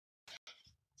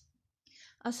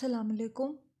Assalamu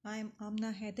alaikum. I am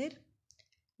Amina Haider,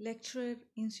 lecturer,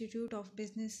 Institute of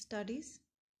Business Studies.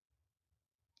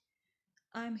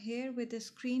 I am here with a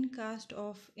screencast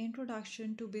of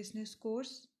Introduction to Business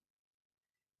course.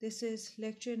 This is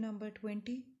lecture number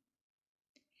 20,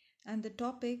 and the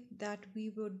topic that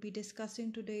we would be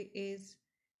discussing today is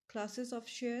classes of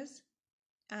shares,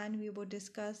 and we will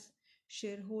discuss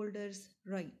shareholders'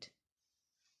 right.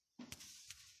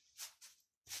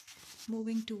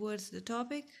 Moving towards the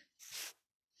topic.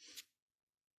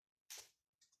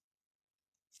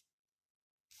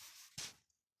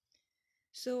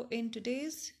 So in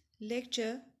today's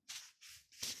lecture,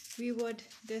 we would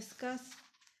discuss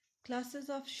classes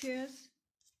of shares.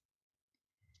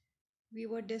 We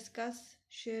would discuss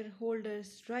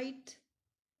shareholders' right,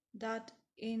 that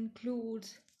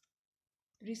includes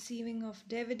receiving of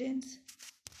dividends,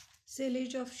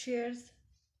 sillage of shares,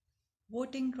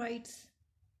 voting rights,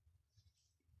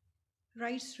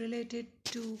 rights related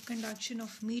to conduction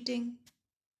of meeting,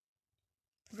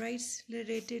 rights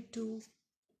related to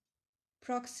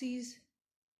proxies,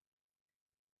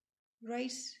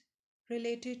 rights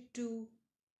related to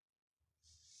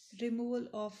removal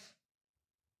of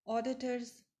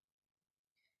auditors,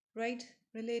 right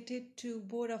related to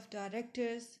board of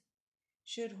directors,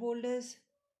 shareholders'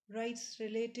 rights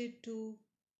related to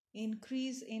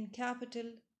increase in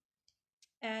capital,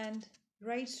 and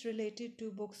rights related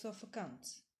to books of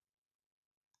accounts.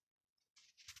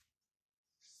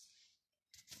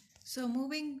 So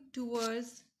moving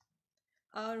towards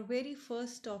our very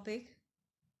first topic,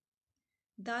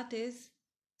 that is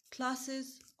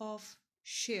classes of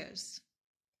shares.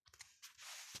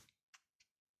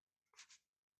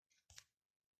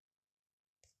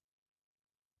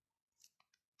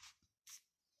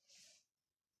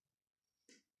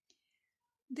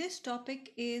 This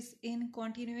topic is in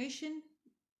continuation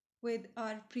with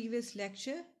our previous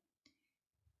lecture.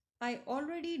 I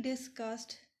already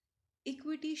discussed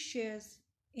equity shares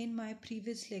in my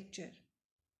previous lecture.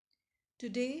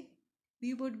 Today,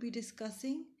 we would be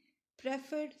discussing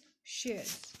preferred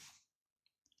shares.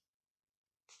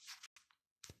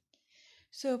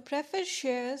 So, preferred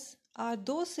shares are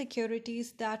those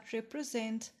securities that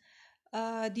represent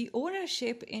the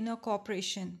ownership in a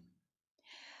corporation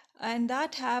and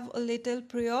that have a little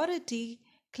priority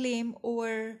claim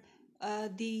over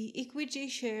the equity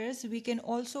shares. We can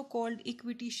also call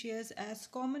equity shares as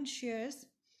common shares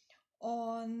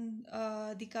on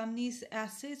the company's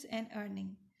assets and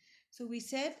earning. So we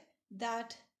said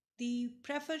that the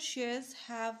preferred shares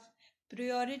have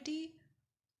priority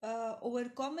over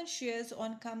common shares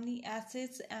on company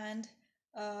assets and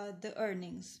the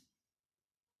earnings.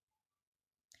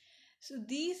 So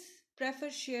these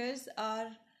preferred shares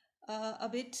are a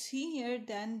bit senior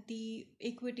than the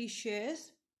equity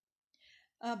shares,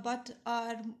 but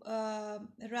are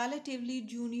relatively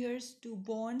juniors to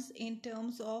bonds in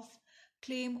terms of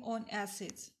claim on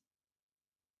assets.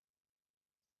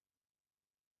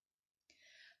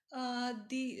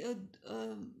 The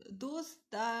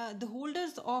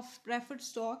holders of preferred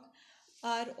stock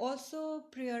are also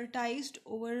prioritized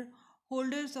over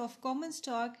holders of common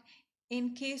stock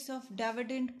in case of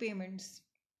dividend payments.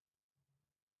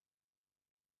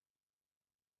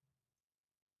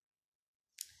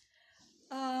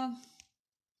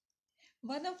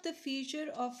 One of the features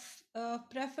of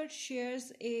preferred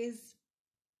shares is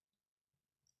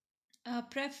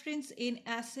preference in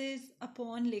assets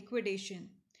upon liquidation.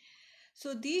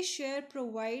 So these shares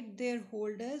provide their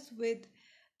holders with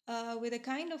a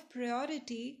kind of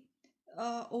priority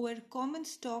over common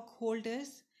stock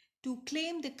holders to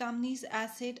claim the company's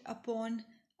asset upon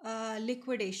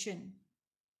liquidation.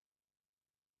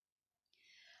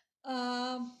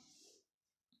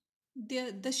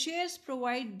 The shares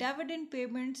provide dividend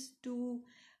payments to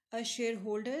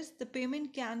shareholders. The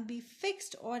payment can be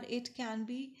fixed or it can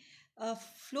be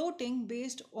floating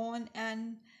based on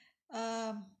an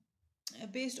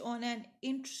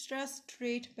interest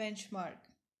rate benchmark.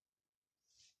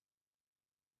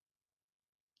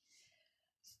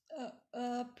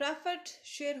 Preferred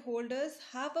shareholders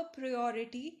have a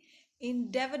priority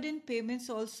in dividend payments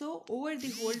also over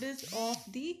the holders of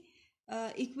the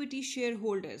equity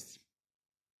shareholders.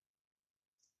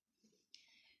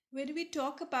 When we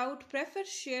talk about preferred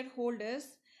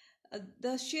shareholders,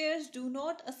 the shares do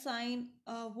not assign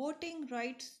voting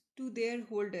rights to their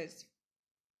holders.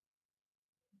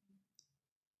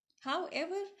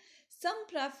 However, some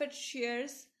preferred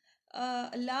shares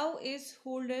allow its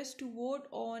holders to vote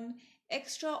on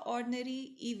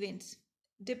extraordinary events.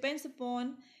 Depends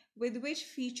upon with which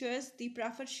features the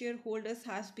preferred shareholders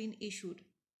has been issued.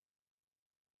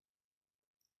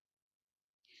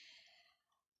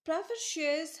 preferred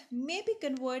shares may be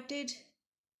converted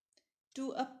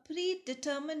to a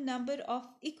predetermined number of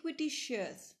equity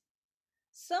shares.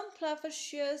 Some preferred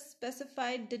shares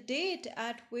specify the date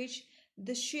at which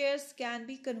the shares can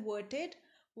be converted,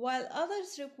 while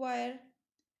others require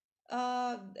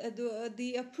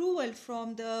the approval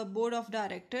from the board of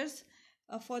directors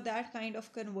for that kind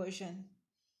of conversion.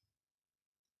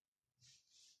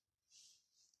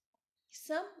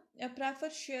 Some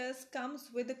preferred shares comes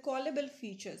with the callable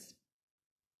features.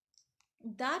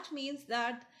 That means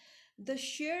that the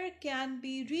share can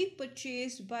be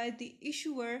repurchased by the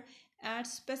issuer at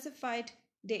specified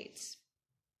dates.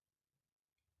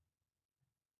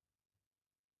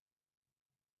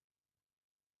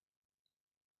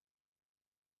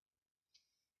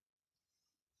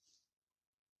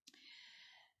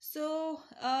 So,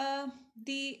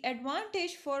 the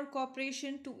advantage for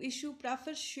corporation to issue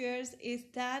preferred shares is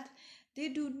that they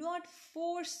do not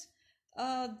force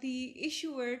the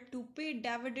issuer to pay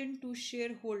dividend to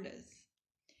shareholders.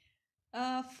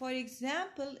 For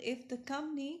example, if the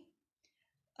company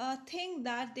think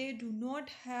that they do not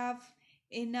have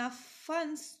enough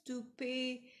funds to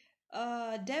pay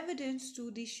dividends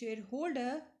to the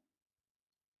shareholder,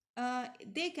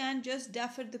 they can just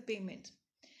defer the payment.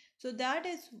 So that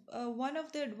is one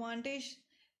of the advantage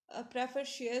preferred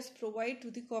shares provide to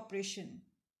the corporation.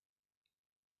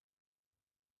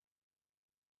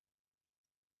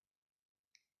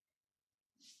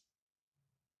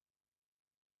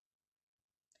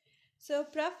 So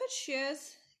preferred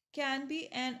shares can be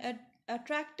an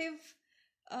attractive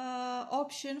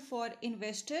option for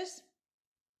investors.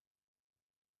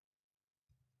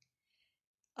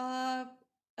 Uh,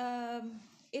 um,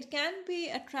 it can be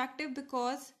attractive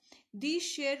because these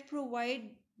shares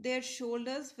provide their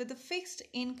shareholders with a fixed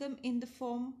income in the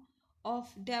form of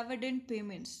dividend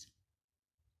payments.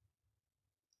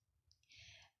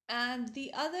 And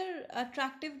the other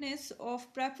attractiveness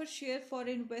of preferred share for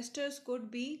investors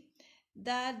could be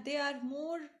that they are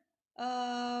more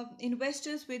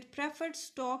investors with preferred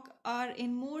stock are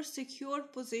in more secure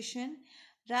position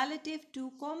relative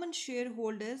to common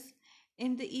shareholders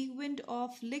in the event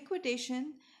of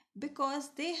liquidation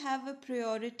because they have a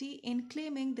priority in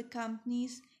claiming the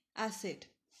company's asset.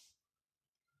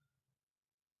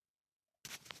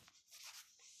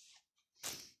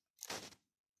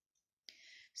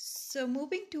 So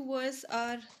moving towards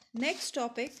our next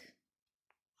topic,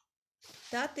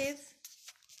 that is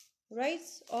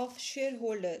rights of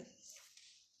shareholders.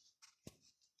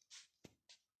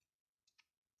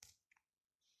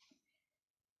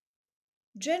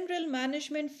 General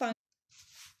management function.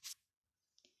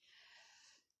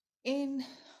 In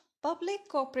public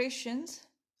corporations,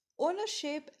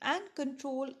 ownership and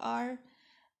control are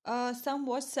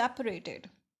somewhat separated.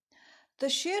 The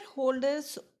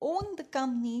shareholders own the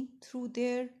company through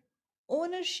their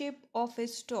ownership of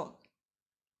its stock,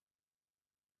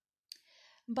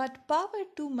 but power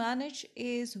to manage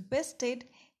is vested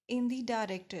in the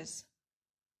directors.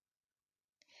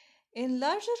 In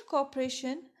larger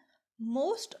corporation,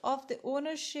 most of the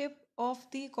ownership of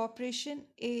the corporation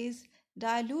is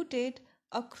diluted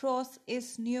across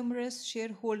its numerous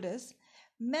shareholders,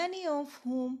 many of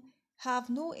whom have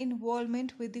no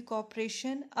involvement with the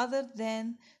corporation other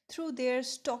than through their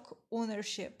stock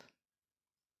ownership.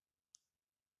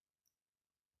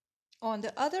 On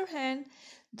the other hand,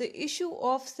 the issue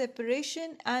of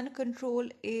separation and control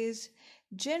is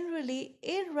generally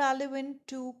irrelevant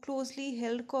to closely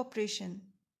held corporation,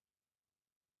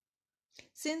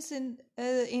 since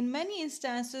in many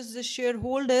instances the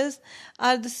shareholders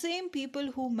are the same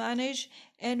people who manage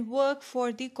and work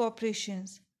for the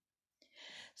corporations.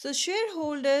 So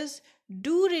shareholders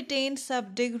do retain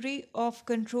some degree of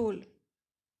control.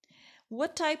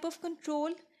 What type of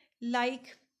control?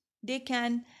 Like they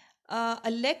can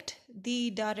elect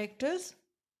the directors.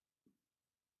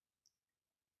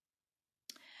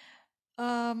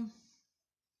 Um,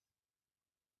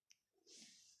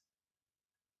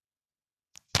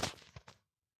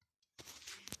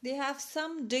 they have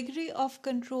some degree of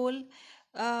control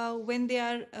when they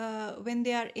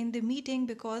are in the meeting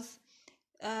because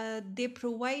they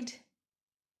provide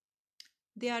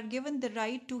they are given the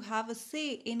right to have a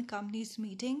say in company's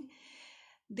meeting.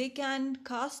 They can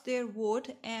cast their vote,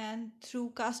 and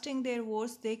through casting their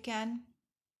votes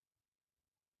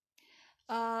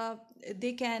uh,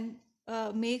 they can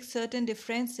make certain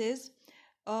differences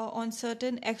on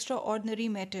certain extraordinary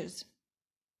matters,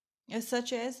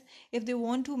 such as if they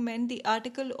want to amend the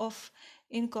article of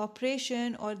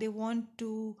incorporation or they want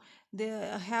to they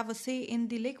have a say in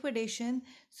the liquidation.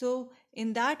 So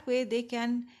in that way they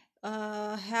can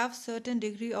have certain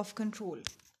degree of control.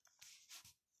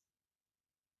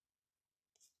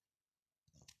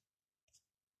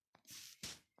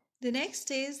 The next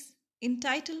is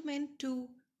entitlement to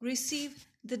receive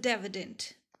the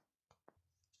dividend.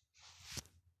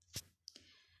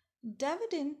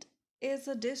 Dividend is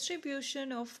a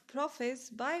distribution of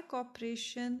profits by a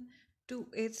corporation to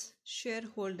its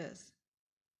shareholders.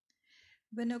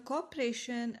 When a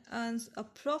corporation earns a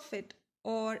profit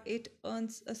or it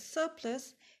earns a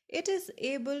surplus, it is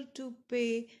able to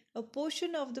pay a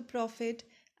portion of the profit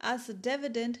as a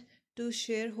dividend to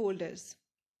shareholders.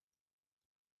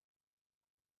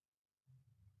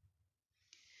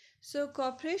 So,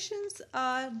 corporations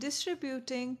are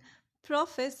distributing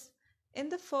profits in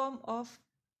the form of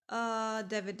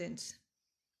dividends.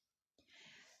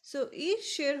 So, each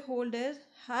shareholder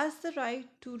has the right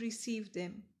to receive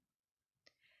them.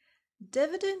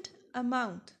 Dividend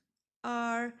amount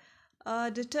are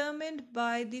determined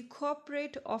by the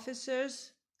corporate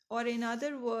officers, or in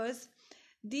other words,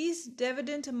 these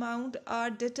dividend amount are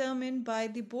determined by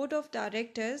the board of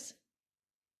directors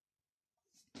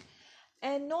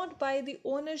and not by the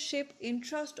ownership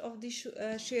interest of the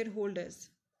shareholders.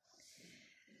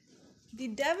 The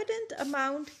dividend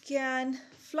amount can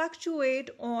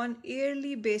fluctuate on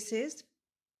yearly basis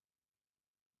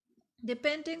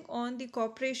depending on the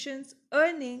corporation's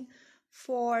earning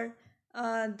for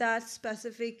that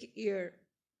specific year.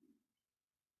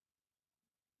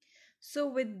 So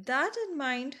with that in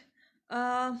mind,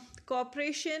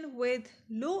 corporation with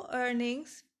low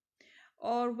earnings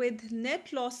or with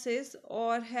net losses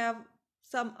or have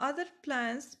some other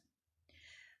plans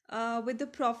with the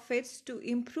profits to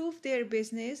improve their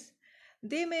business,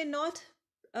 they may not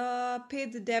pay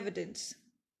the dividends.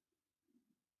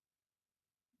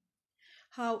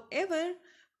 However,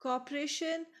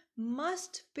 corporation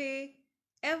must pay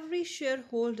every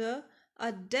shareholder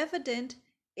a dividend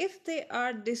if they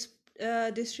are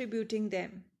distributing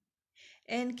them,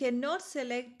 and cannot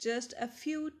select just a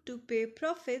few to pay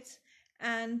profits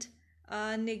and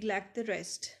neglect the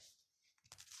rest.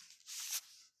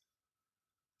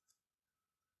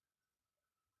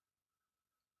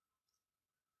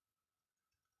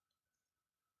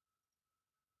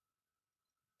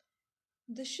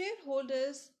 The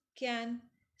shareholders can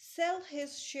sell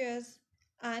his shares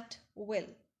at will.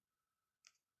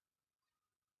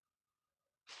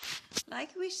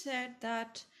 Like we said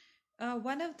that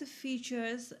one of the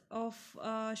features of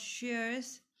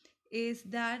shares is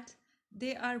that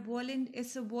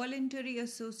it's a voluntary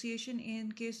association.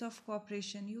 In case of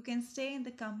corporation, you can stay in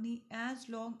the company as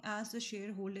long as the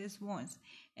shareholders wants,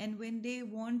 and when they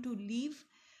want to leave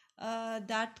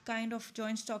that kind of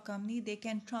joint stock company, they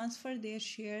can transfer their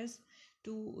shares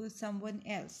to someone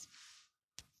else.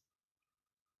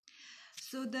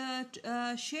 So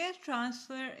the share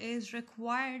transfer is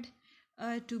required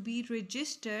to be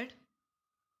registered,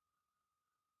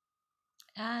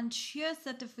 and share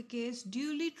certificates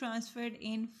duly transferred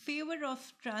in favor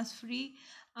of transferee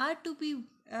are to be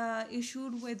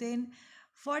issued within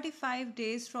 45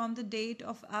 days from the date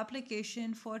of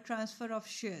application for transfer of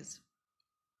shares.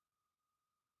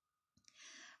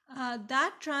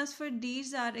 That transfer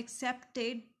deeds are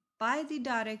accepted by the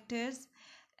directors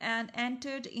and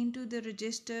entered into the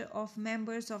register of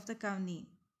members of the company.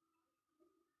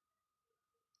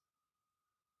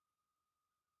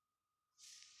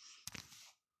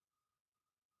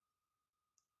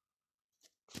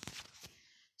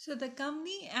 So the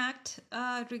Company Act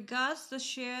regards the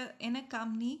share in a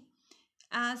company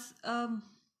as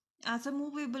as a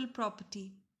movable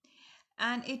property,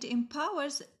 and it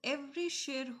empowers every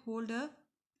shareholder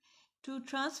to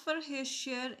transfer his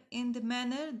share in the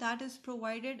manner that is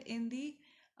provided in the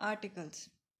articles.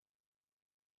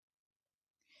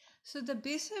 So the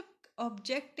basic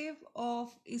objective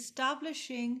of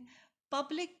establishing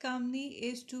public company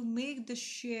is to make the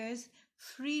shares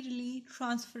freely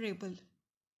transferable.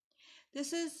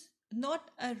 This is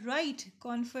not a right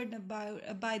conferred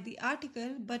by the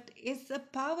article, but it's a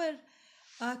power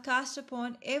cast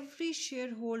upon every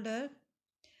shareholder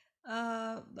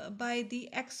by the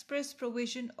express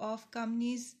provision of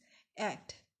Companies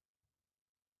Act.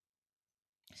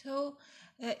 So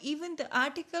even the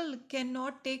article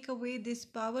cannot take away this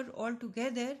power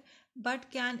altogether, but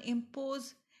can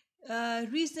impose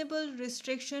reasonable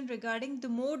restriction regarding the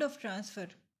mode of transfer.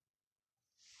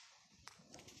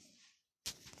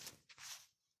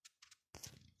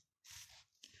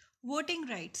 Voting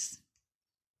rights.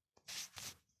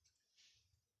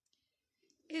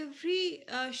 Every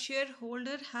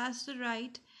shareholder has the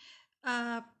right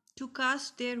to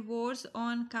cast their votes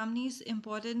on company's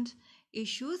important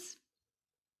issues.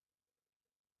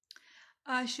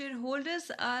 Shareholders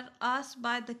are asked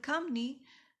by the company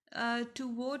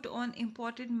to vote on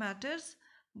important matters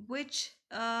which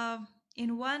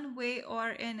in one way or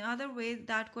another way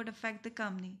that could affect the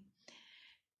company.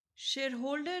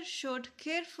 Shareholders should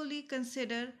carefully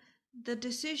consider the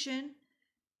decision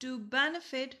to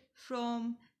benefit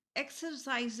from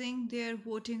exercising their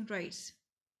voting rights.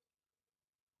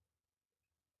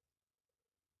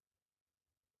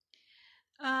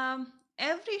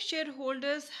 Every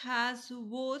shareholder has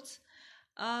votes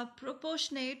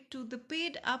proportionate to the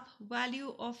paid up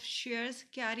value of shares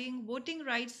carrying voting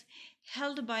rights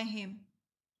held by him.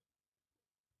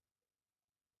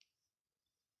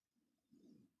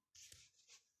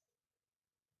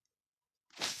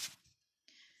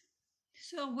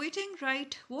 So voting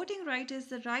right is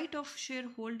the right of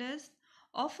shareholders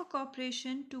of a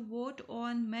corporation to vote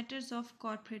on matters of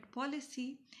corporate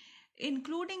policy,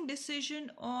 including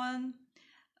decision on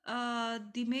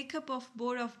the makeup of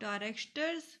board of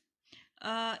directors,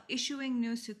 issuing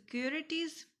new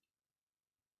securities,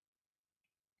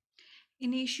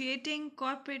 initiating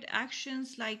corporate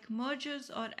actions like mergers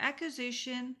or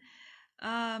acquisition,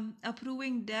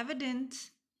 approving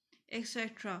dividends,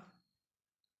 etc.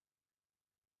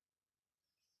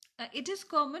 It is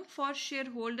common for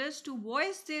shareholders to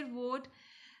voice their vote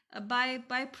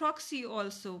by proxy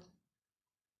also.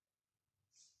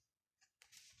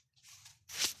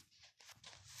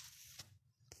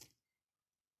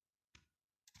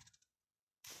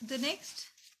 The next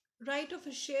right of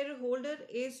a shareholder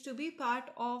is to be part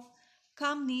of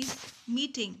company's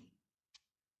meeting.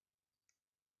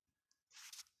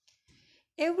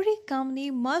 Every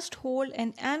company must hold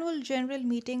an annual general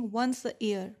meeting once a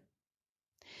year.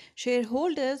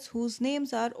 Shareholders whose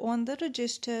names are on the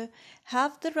register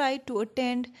have the right to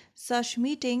attend such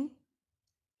meeting,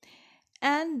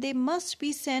 and they must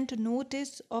be sent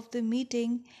notice of the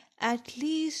meeting at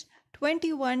least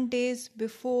 21 days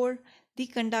before the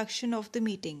conduction of the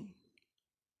meeting.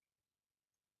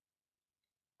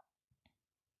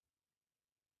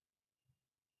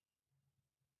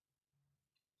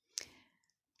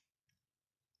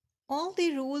 All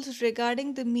the rules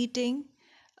regarding the meeting,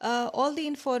 all the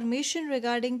information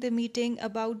regarding the meeting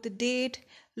about the date,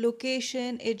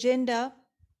 location, agenda,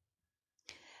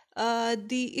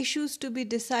 the issues to be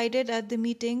decided at the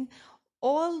meeting,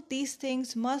 all these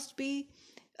things must be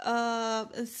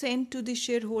sent to the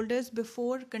shareholders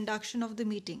before conduction of the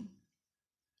meeting.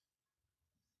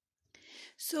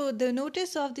 So the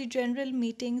notice of the general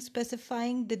meeting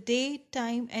specifying the day,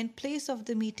 time and place of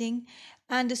the meeting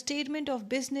and a statement of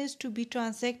business to be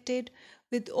transacted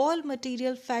with all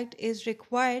material fact is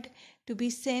required to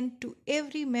be sent to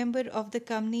every member of the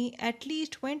company at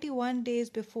least 21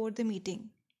 days before the meeting.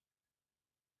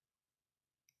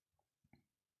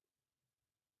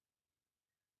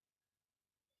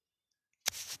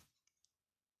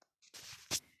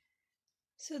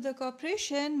 So the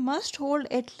corporation must hold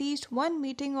at least one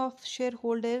meeting of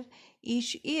shareholder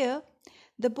each year.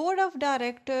 The board of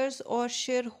directors or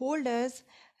shareholders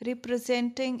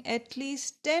representing at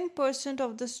least 10%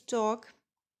 of the stock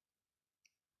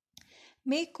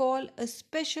may call a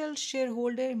special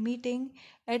shareholder meeting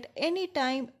at any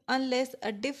time unless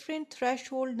a different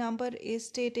threshold number is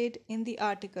stated in the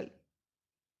article.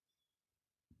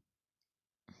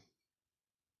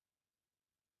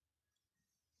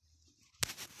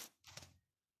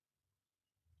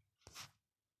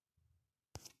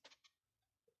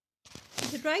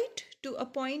 The right to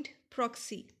appoint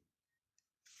proxy.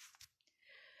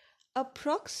 A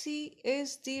proxy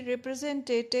is the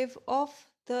representative of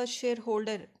the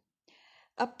shareholder.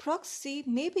 A proxy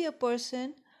may be a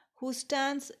person who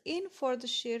stands in for the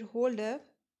shareholder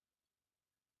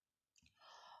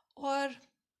or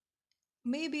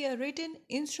may be a written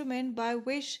instrument by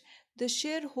which the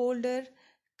shareholder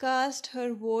cast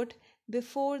her vote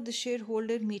before the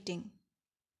shareholder meeting.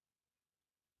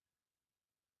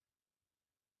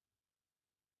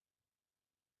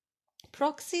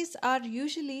 Proxies are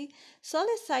usually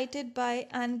solicited by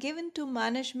and given to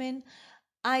management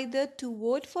either to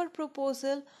vote for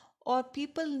proposal or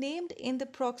people named in the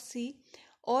proxy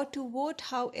or to vote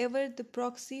however the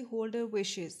proxy holder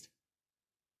wishes.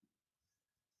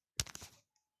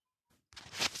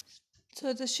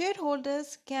 So the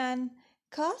shareholders can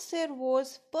cast their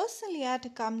votes personally at a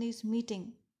company's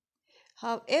meeting.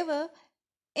 However,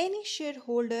 any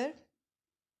shareholder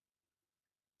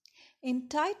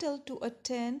entitled to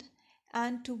attend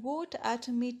and to vote at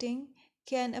a meeting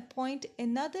can appoint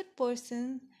another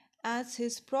person as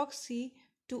his proxy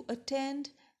to attend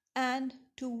and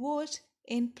to vote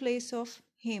in place of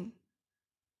him.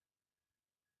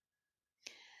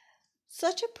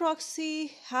 Such a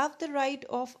proxy have the right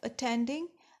of attending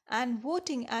and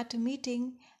voting at a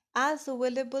meeting as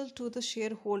available to the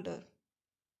shareholder.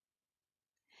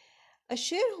 A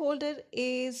shareholder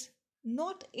is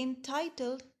not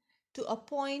entitled to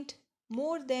appoint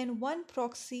more than one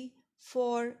proxy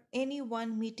for any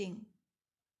one meeting.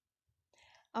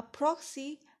 A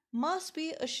proxy must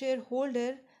be a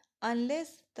shareholder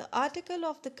unless the article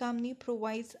of the company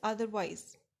provides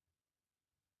otherwise.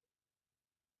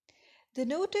 The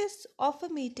notice of a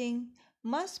meeting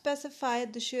must specify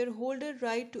the shareholder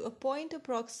right to appoint a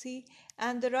proxy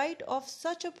and the right of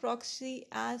such a proxy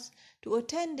as to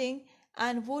attending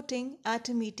and voting at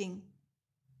a meeting.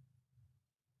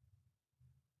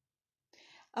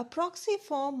 A proxy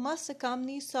form must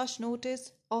accompany such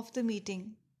notice of the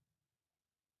meeting.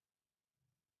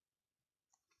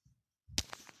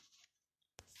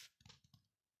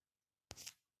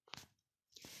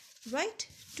 Right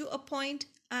to appoint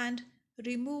and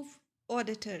remove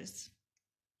auditors.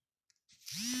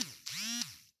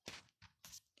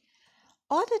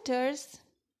 Auditors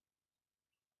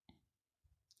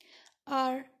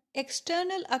are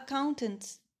external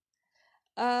accountants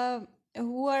uh,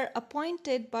 who are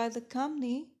appointed by the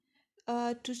company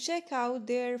to check out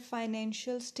their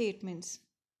financial statements.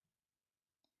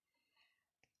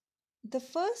 The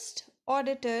first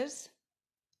auditors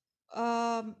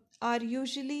are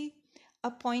usually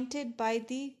appointed by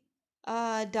the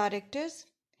directors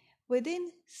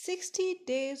within 60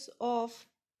 days of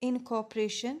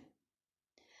incorporation,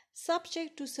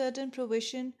 subject to certain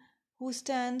provision, who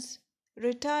stands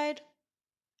retired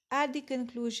at the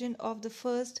conclusion of the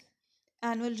first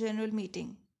annual general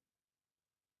meeting.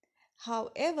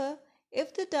 However,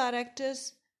 if the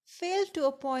directors fail to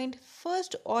appoint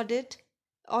first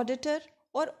auditor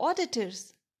or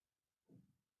auditors,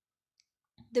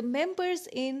 the members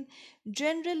in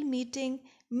general meeting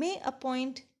may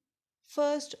appoint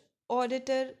first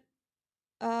auditor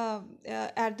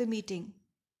at the meeting.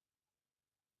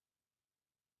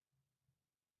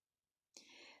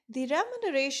 The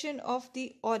remuneration of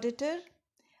the auditor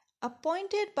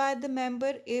appointed by the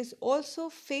member is also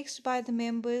fixed by the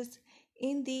members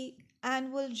in the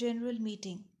annual general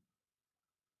meeting.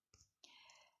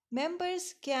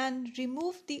 Members can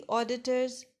remove the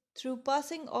auditors through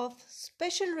passing of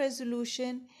special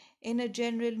resolution in a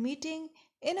general meeting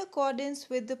in accordance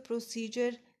with the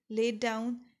procedure laid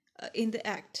down in the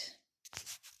Act.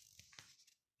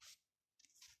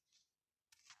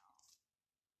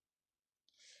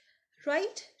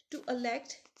 Right to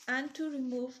elect and to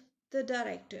remove the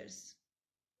directors.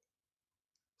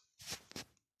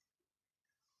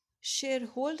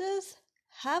 Shareholders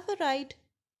have a right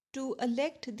to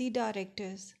elect the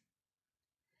directors.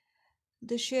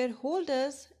 The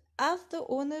shareholders, as the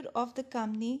owner of the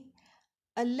company,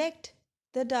 elect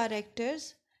the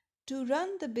directors to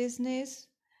run the business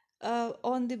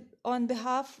on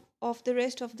behalf of the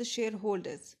rest of the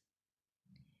shareholders.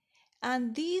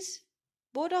 And these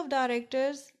board of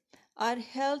directors are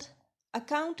held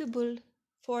accountable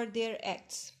for their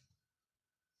acts.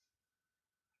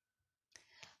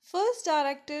 First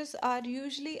directors are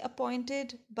usually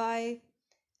appointed by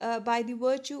the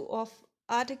virtue of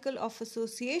Article of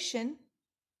Association.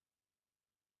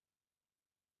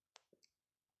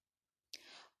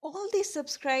 All the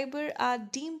subscribers are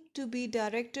deemed to be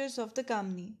directors of the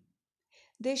company.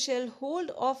 They shall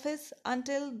hold office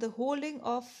until the holding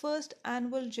of first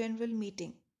annual general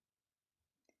meeting.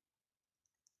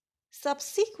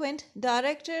 Subsequent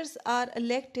directors are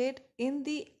elected in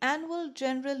the annual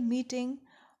general meeting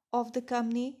of the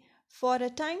company for a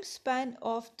time span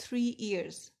of 3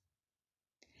 years.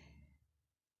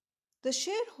 The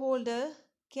shareholder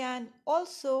can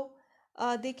also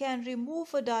they can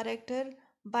remove a director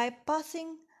by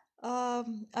passing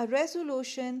a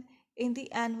resolution in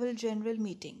the annual general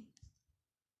meeting.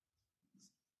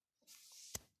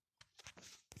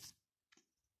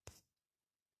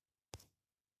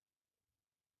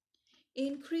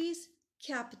 Increase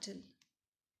capital.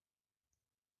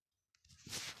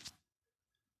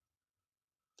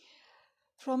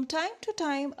 From time to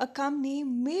time, a company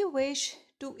may wish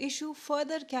to issue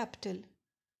further capital.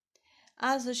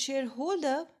 As a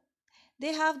shareholder,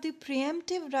 they have the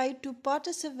preemptive right to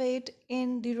participate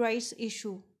in the rights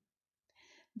issue.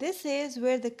 This is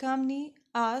where the company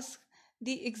asks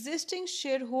the existing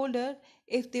shareholder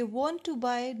if they want to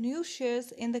buy new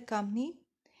shares in the company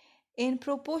in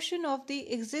proportion of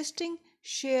the existing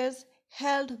shares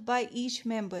held by each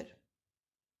member.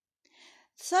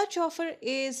 Such offer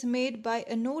is made by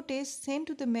a notice sent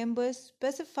to the members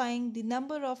specifying the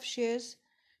number of shares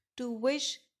to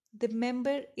which the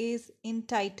member is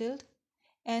entitled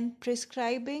and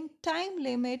prescribing time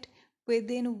limit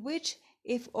within which,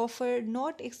 if offer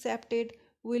not accepted,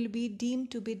 will be deemed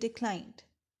to be declined.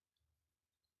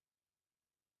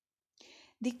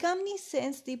 The company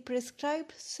sends the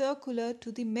prescribed circular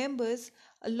to the members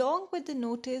along with the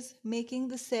notice making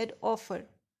the said offer.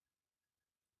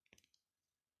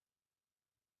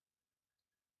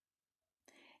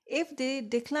 If they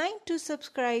decline to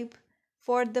subscribe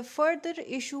for the further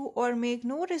issue or make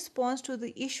no response to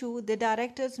the issue, the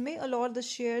directors may allot the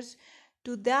shares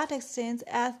to that extent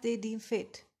as they deem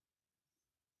fit.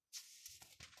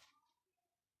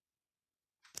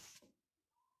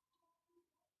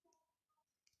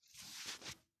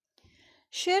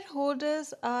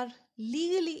 Shareholders are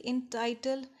legally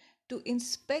entitled to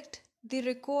inspect the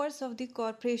records of the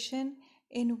corporation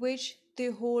in which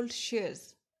they hold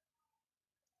shares.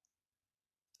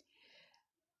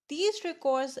 These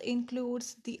records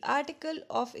includes the article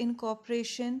of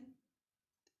incorporation,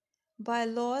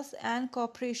 bylaws and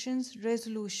corporation's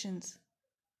resolutions.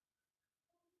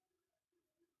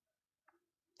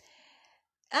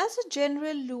 As a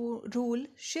general rule,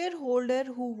 shareholder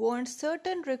who wants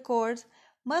certain records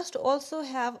must also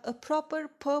have a proper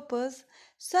purpose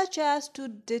such as to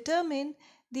determine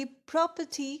the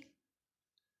propriety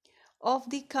of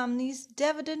the company's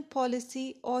dividend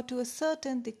policy or to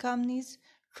ascertain the company's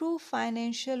true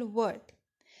financial worth.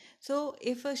 So,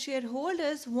 if a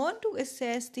shareholders want to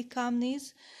assess the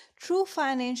company's true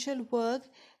financial worth,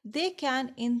 they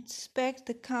can inspect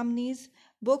the company's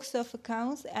books of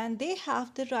accounts and they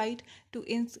have the right to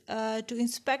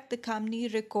inspect the company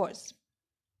records.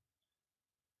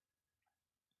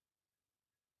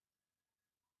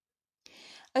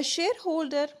 A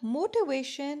shareholder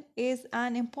motivation is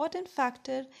an important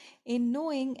factor in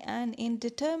knowing and in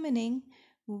determining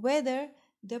whether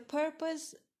the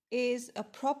purpose is a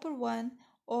proper one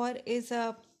or is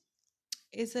a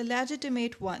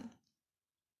legitimate one.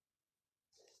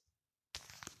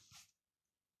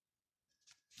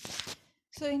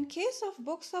 So, in case of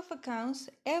books of accounts,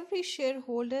 every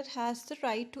shareholder has the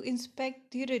right to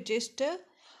inspect the register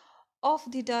of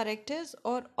the directors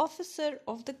or officer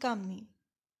of the company.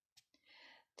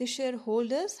 The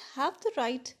shareholders have the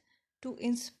right to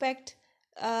inspect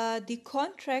the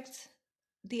contracts,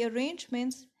 the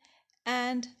arrangements,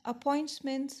 and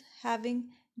appointments having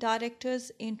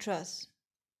directors' interests.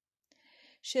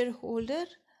 Shareholders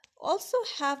also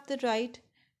have the right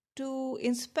to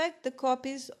inspect the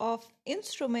copies of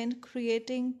instrument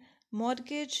creating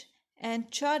mortgage and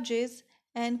charges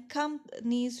and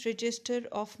company's register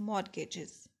of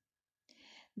mortgages.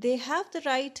 They have the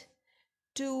right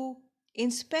to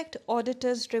inspect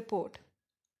auditor's report.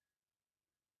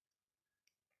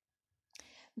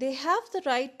 They have the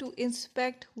right to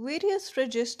inspect various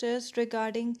registers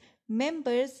regarding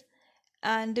members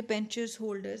and debentures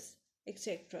holders,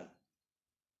 etc.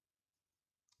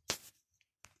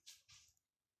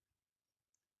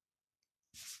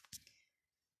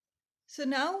 So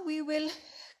now we will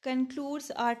conclude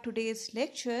our today's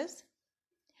lectures.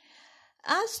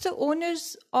 As the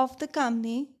owners of the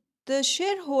company, the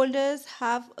shareholders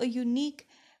have a unique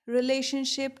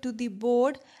relationship to the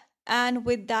board and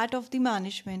with that of the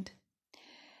management.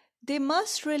 They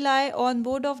must rely on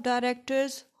board of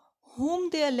directors whom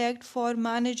they elect for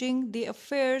managing the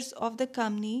affairs of the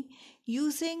company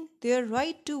using their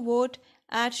right to vote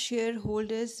at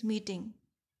shareholders meeting.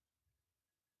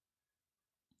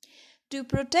 To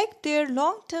protect their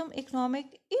long-term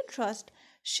economic interest,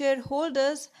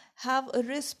 shareholders have a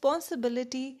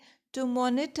responsibility to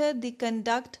monitor the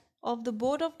conduct of the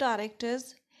board of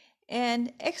directors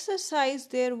and exercise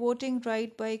their voting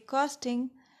right by casting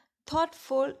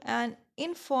thoughtful and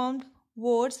informed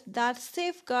votes that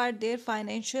safeguard their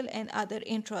financial and other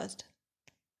interests.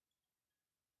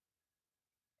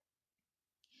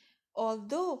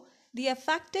 Although the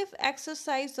effective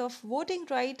exercise of voting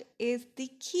right is the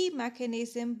key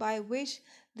mechanism by which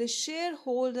the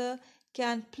shareholder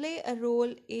can play a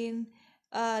role in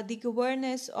the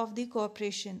governance of the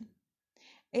corporation.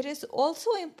 It is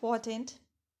also important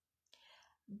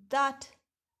that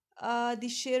the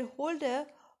shareholder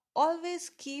always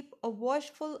keep a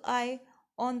watchful eye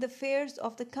on the affairs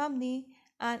of the company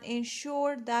and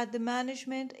ensure that the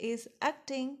management is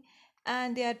acting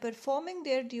and they are performing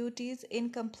their duties in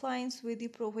compliance with the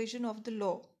provision of the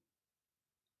law.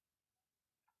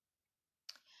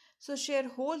 So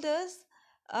shareholders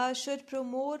should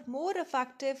promote more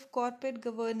effective corporate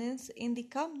governance in the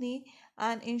company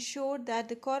and ensure that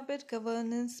the corporate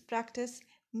governance practice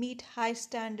meet high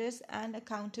standards and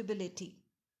accountability.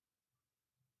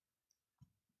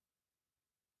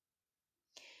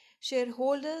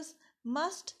 Shareholders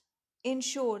must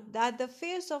ensure that the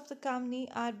affairs of the company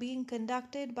are being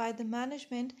conducted by the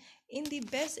management in the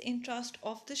best interest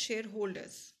of the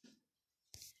shareholders.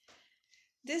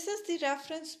 This is the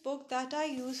reference book that I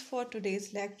use for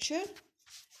today's lecture.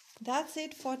 That's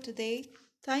it for today.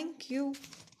 Thank you.